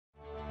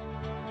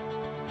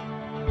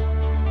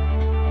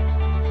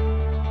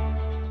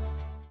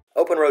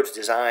OpenRoads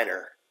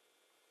Designer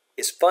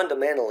is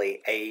fundamentally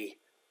a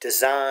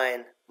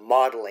design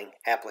modeling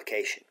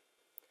application.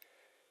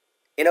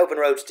 In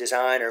OpenRoads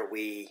Designer,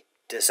 we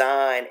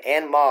design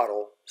and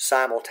model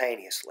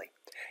simultaneously.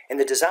 And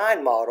the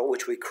design model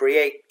which we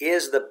create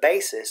is the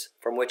basis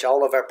from which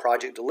all of our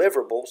project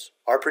deliverables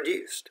are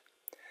produced.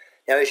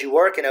 Now, as you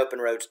work in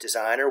OpenRoads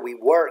Designer, we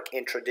work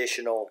in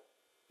traditional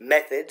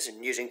methods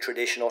and using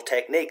traditional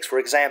techniques. For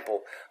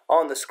example,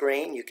 on the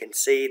screen you can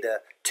see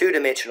the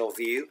two-dimensional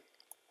view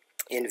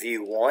in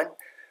View 1,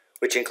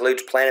 which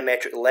includes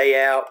planimetric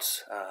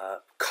layouts,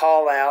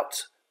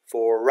 call-outs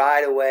for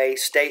right-of-way,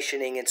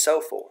 stationing, and so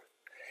forth.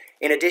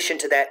 In addition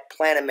to that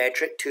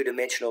planimetric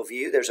two-dimensional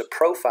view, there's a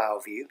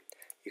profile view.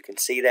 You can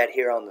see that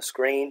here on the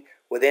screen.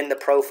 Within the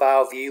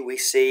profile view, we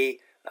see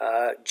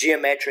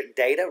geometric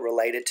data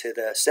related to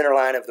the center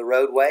line of the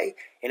roadway,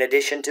 in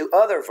addition to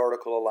other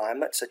vertical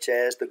alignments, such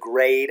as the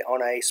grade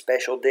on a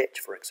special ditch,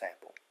 for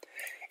example.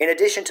 In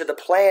addition to the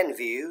plan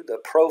view, the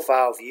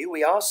profile view,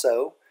 we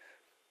also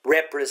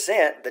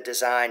represent the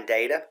design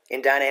data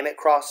in dynamic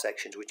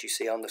cross-sections, which you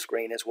see on the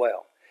screen as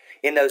well.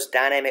 In those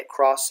dynamic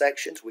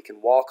cross-sections, we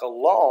can walk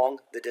along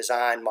the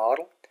design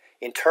model,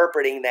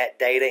 interpreting that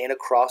data in a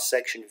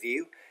cross-section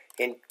view,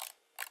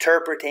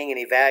 interpreting and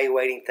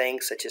evaluating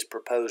things such as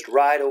proposed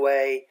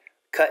right-of-way,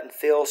 cut and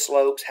fill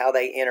slopes, how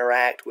they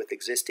interact with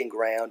existing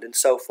ground, and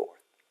so forth.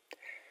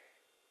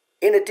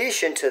 In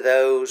addition to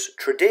those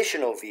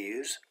traditional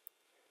views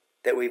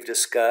that we've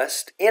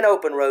discussed, in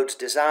OpenRoads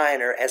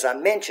Designer, as I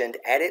mentioned,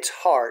 at its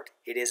heart,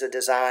 it is a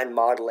design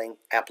modeling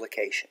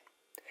application.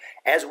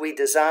 As we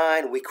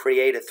design, we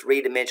create a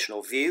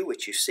three-dimensional view,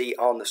 which you see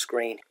on the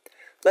screen.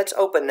 Let's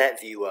open that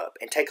view up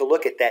and take a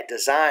look at that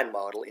design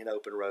model in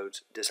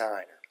OpenRoads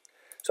Designer.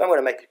 So I'm going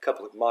to make a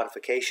couple of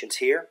modifications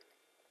here.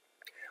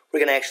 We're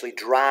going to actually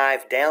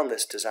drive down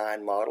this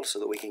design model so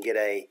that we can get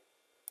a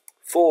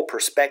full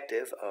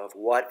perspective of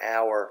what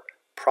our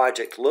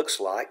project looks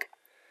like.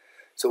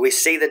 So we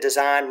see the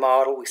design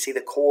model, we see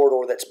the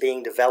corridor that's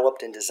being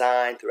developed and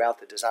designed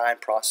throughout the design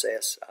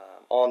process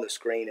on the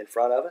screen in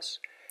front of us.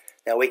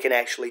 Now we can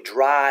actually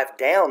drive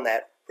down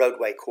that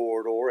roadway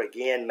corridor,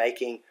 again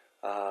making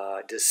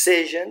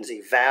decisions,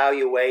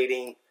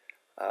 evaluating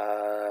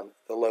the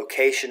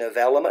location of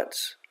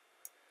elements.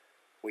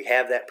 We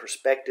have that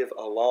perspective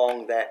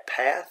along that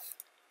path.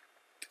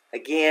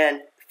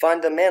 Again,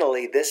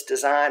 fundamentally, this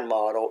design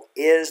model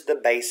is the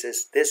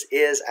basis. This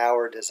is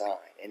our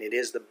design, and it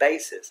is the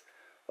basis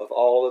of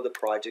all of the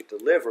project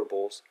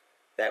deliverables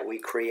that we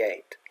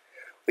create.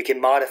 We can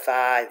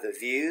modify the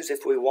views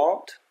if we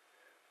want.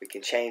 We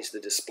can change the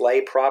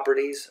display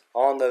properties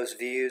on those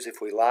views if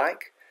we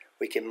like.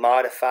 We can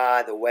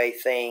modify the way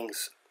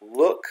things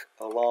look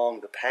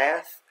along the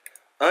path.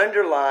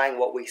 Underlying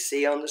what we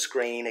see on the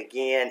screen,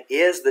 again,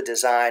 is the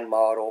design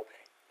model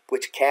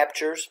which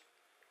captures,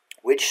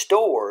 which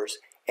stores,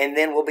 and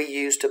then will be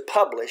used to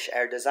publish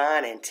our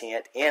design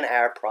intent in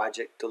our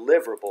project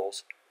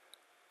deliverables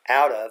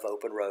out of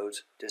OpenRoads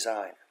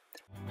Designer.